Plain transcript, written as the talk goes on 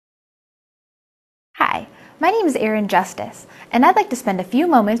Hi, my name is Erin Justice, and I'd like to spend a few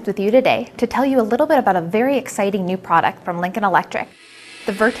moments with you today to tell you a little bit about a very exciting new product from Lincoln Electric,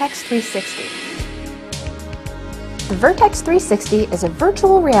 the Vrtex 360. The Vrtex 360 is a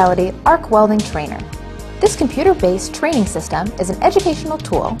virtual reality arc welding trainer. This computer-based training system is an educational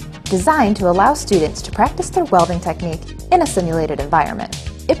tool designed to allow students to practice their welding technique in a simulated environment.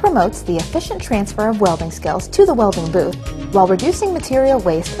 It promotes the efficient transfer of welding skills to the welding booth while reducing material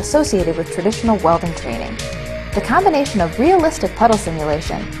waste associated with traditional welding training. The combination of realistic puddle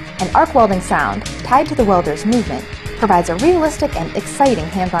simulation and arc welding sound tied to the welder's movement provides a realistic and exciting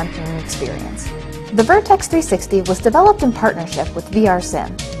hands-on training experience. The Vrtex 360 was developed in partnership with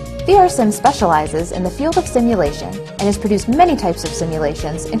VRSim. VRSim specializes in the field of simulation and has produced many types of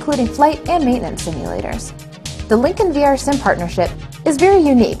simulations, including flight and maintenance simulators. The Lincoln VRSim partnership is very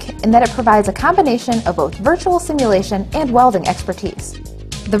unique in that it provides a combination of both virtual simulation and welding expertise.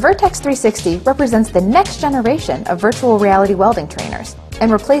 The Vrtex 360 represents the next generation of virtual reality welding trainers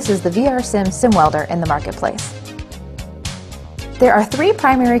and replaces the VRSim SimWelder in the marketplace. There are three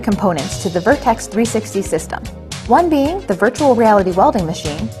primary components to the Vrtex 360 system, one being the virtual reality welding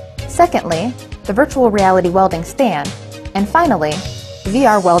machine, secondly, the virtual reality welding stand, and finally, the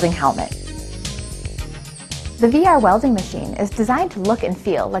VR welding helmet. The VR welding machine is designed to look and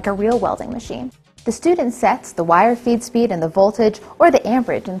feel like a real welding machine. The student sets the wire feed speed and the voltage or the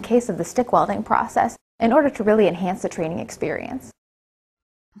amperage in case of the stick welding process in order to really enhance the training experience.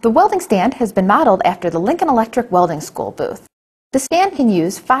 The welding stand has been modeled after the Lincoln Electric Welding School booth. The stand can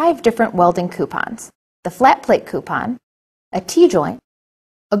use 5 different welding coupons: the flat plate coupon, a T-joint,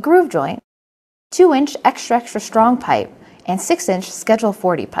 a groove joint, 2-inch extra strong pipe, and 6-inch Schedule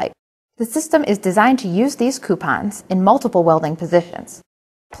 40 pipe. The system is designed to use these coupons in multiple welding positions.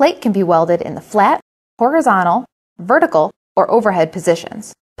 Plate can be welded in the flat, horizontal, vertical, or overhead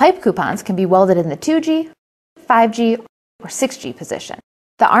positions. Pipe coupons can be welded in the 2G, 5G, or 6G position.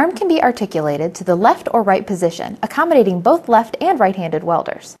 The arm can be articulated to the left or right position, accommodating both left and right-handed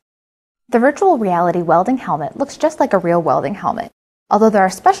welders. The virtual reality welding helmet looks just like a real welding helmet. Although there are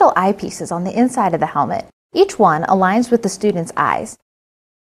special eyepieces on the inside of the helmet, each one aligns with the student's eyes.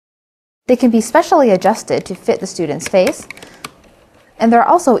 They can be specially adjusted to fit the student's face, and there are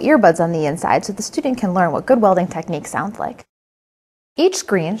also earbuds on the inside so the student can learn what good welding technique sounds like. Each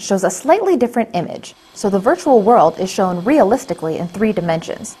screen shows a slightly different image, so the virtual world is shown realistically in 3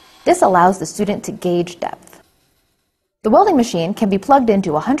 dimensions. This allows the student to gauge depth. The welding machine can be plugged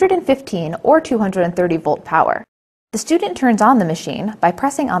into 115 or 230 volt power. The student turns on the machine by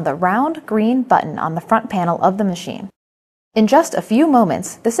pressing on the round green button on the front panel of the machine. In just a few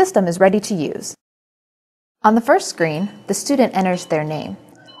moments, the system is ready to use. On the first screen, the student enters their name.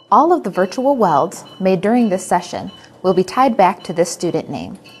 All of the virtual welds made during this session will be tied back to this student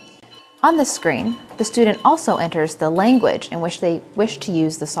name. On this screen, the student also enters the language in which they wish to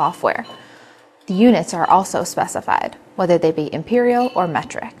use the software. The units are also specified, whether they be imperial or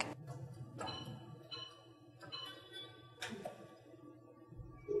metric.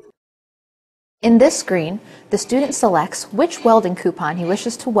 In this screen, the student selects which welding coupon he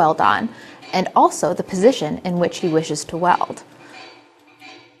wishes to weld on, and also the position in which he wishes to weld.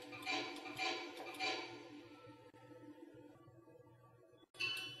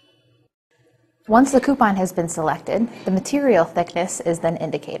 Once the coupon has been selected, the material thickness is then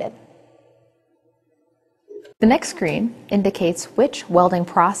indicated. The next screen indicates which welding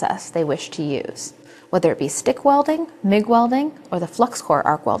process they wish to use, whether it be stick welding, MIG welding, or the flux core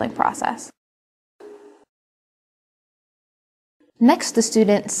arc welding process. Next, the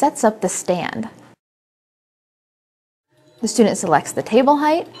student sets up the stand. The student selects the table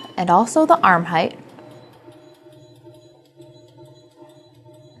height and also the arm height,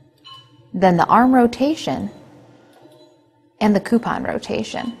 then the arm rotation and the coupon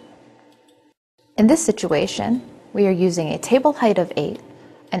rotation. In this situation, we are using a table height of 8,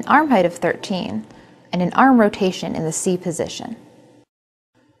 an arm height of 13, and an arm rotation in the C position.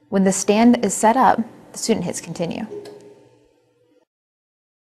 When the stand is set up, the student hits continue.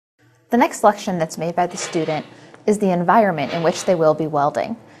 The next selection that's made by the student is the environment in which they will be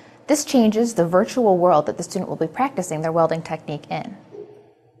welding. This changes the virtual world that the student will be practicing their welding technique in.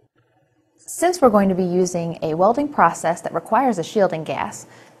 Since we're going to be using a welding process that requires a shielding gas,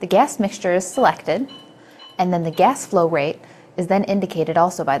 the gas mixture is selected, and then the gas flow rate is then indicated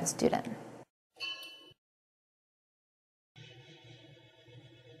also by the student.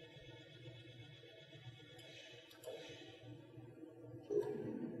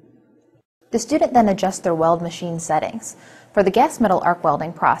 The student then adjusts their weld machine settings. For the gas metal arc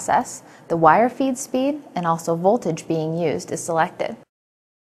welding process, the wire feed speed and also voltage being used is selected.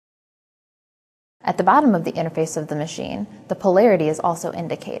 At the bottom of the interface of the machine, the polarity is also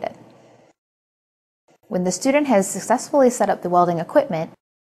indicated. When the student has successfully set up the welding equipment,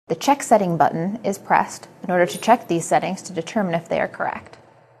 the Check Setting button is pressed in order to check these settings to determine if they are correct.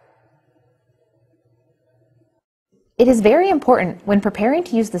 It is very important when preparing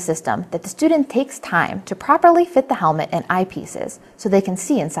to use the system that the student takes time to properly fit the helmet and eyepieces so they can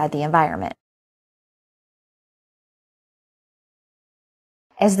see inside the environment.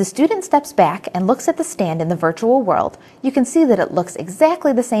 As the student steps back and looks at the stand in the virtual world, you can see that it looks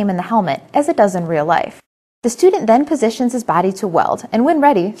exactly the same in the helmet as it does in real life. The student then positions his body to weld and, when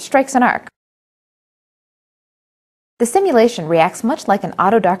ready, strikes an arc. The simulation reacts much like an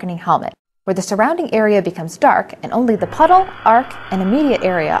auto-darkening helmet, where the surrounding area becomes dark and only the puddle, arc, and immediate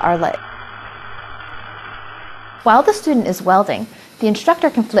area are lit. While the student is welding, the instructor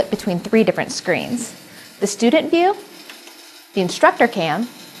can flip between 3 different screens: the student view, the instructor cam,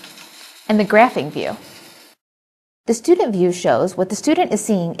 and the graphing view. The student view shows what the student is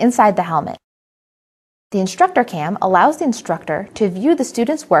seeing inside the helmet. The instructor cam allows the instructor to view the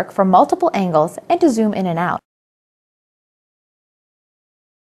student's work from multiple angles and to zoom in and out.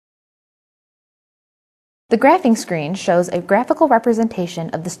 The graphing screen shows a graphical representation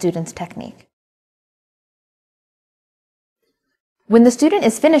of the student's technique. When the student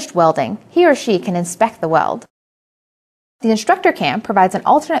is finished welding, he or she can inspect the weld. The instructor cam provides an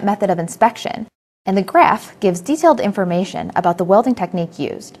alternate method of inspection, and the graph gives detailed information about the welding technique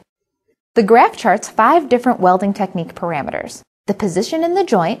used. The graph charts 5 different welding technique parameters: the position in the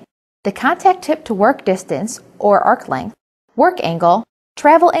joint, the contact tip to work distance or arc length, work angle,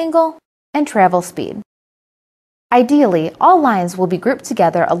 and travel speed. Ideally, all lines will be grouped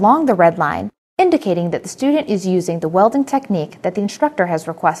together along the red line, indicating that the student is using the welding technique that the instructor has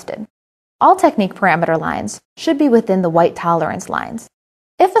requested. All technique parameter lines should be within the white tolerance lines.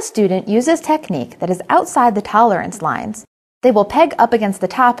 If a student uses technique that is outside the tolerance lines, they will peg up against the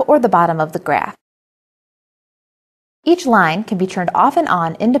top or the bottom of the graph. Each line can be turned off and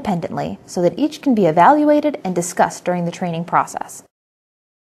on independently so that each can be evaluated and discussed during the training process.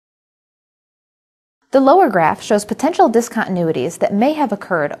 The lower graph shows potential discontinuities that may have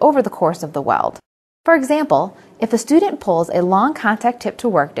occurred over the course of the weld. For example, if a student pulls a long contact tip to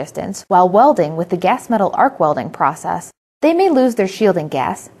work distance while welding with the gas metal arc welding process, they may lose their shielding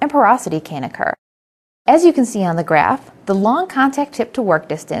gas and porosity can occur. As you can see on the graph, the long contact tip to work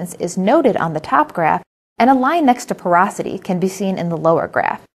distance is noted on the top graph, and a line next to porosity can be seen in the lower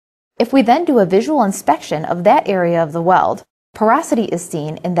graph. If we then do a visual inspection of that area of the weld, porosity is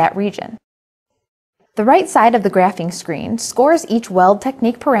seen in that region. The right side of the graphing screen scores each weld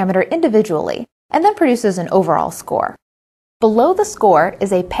technique parameter individually and then produces an overall score. Below the score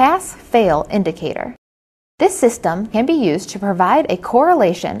is a pass-fail indicator. This system can be used to provide a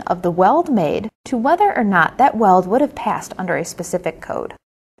correlation of the weld made to whether or not that weld would have passed under a specific code.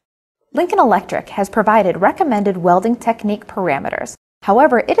 Lincoln Electric has provided recommended welding technique parameters.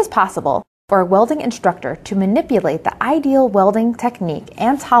 However, it is possible for a welding instructor to manipulate the ideal welding technique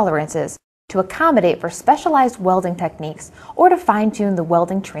and tolerances to accommodate for specialized welding techniques or to fine-tune the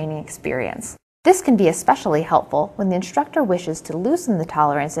welding training experience. This can be especially helpful when the instructor wishes to loosen the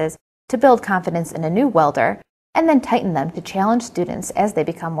tolerances to build confidence in a new welder and then tighten them to challenge students as they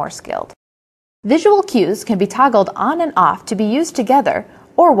become more skilled. Visual cues can be toggled on and off to be used together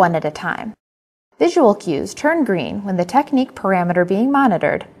or one at a time. Visual cues turn green when the technique parameter being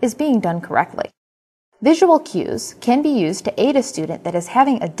monitored is being done correctly. Visual cues can be used to aid a student that is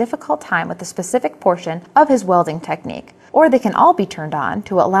having a difficult time with a specific portion of his welding technique, or they can all be turned on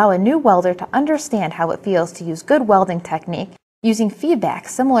to allow a new welder to understand how it feels to use good welding technique using feedback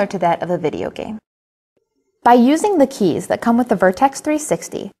similar to that of a video game. By using the keys that come with the Vrtex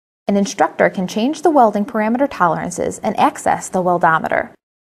 360, an instructor can change the welding parameter tolerances and access the weldometer.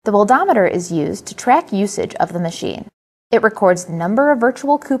 The weldometer is used to track usage of the machine. It records the number of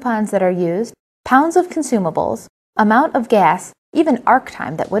virtual coupons that are used, pounds of consumables, amount of gas, even arc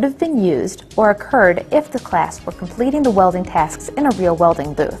time that would have been used or occurred if the class were completing the welding tasks in a real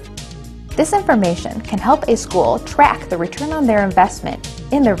welding booth. This information can help a school track the return on their investment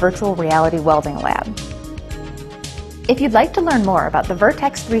in their virtual reality welding lab. If you'd like to learn more about the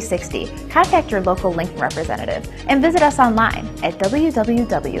Vrtex 360, contact your local Lincoln representative and visit us online at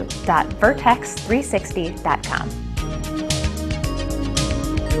www.vrtex360.com.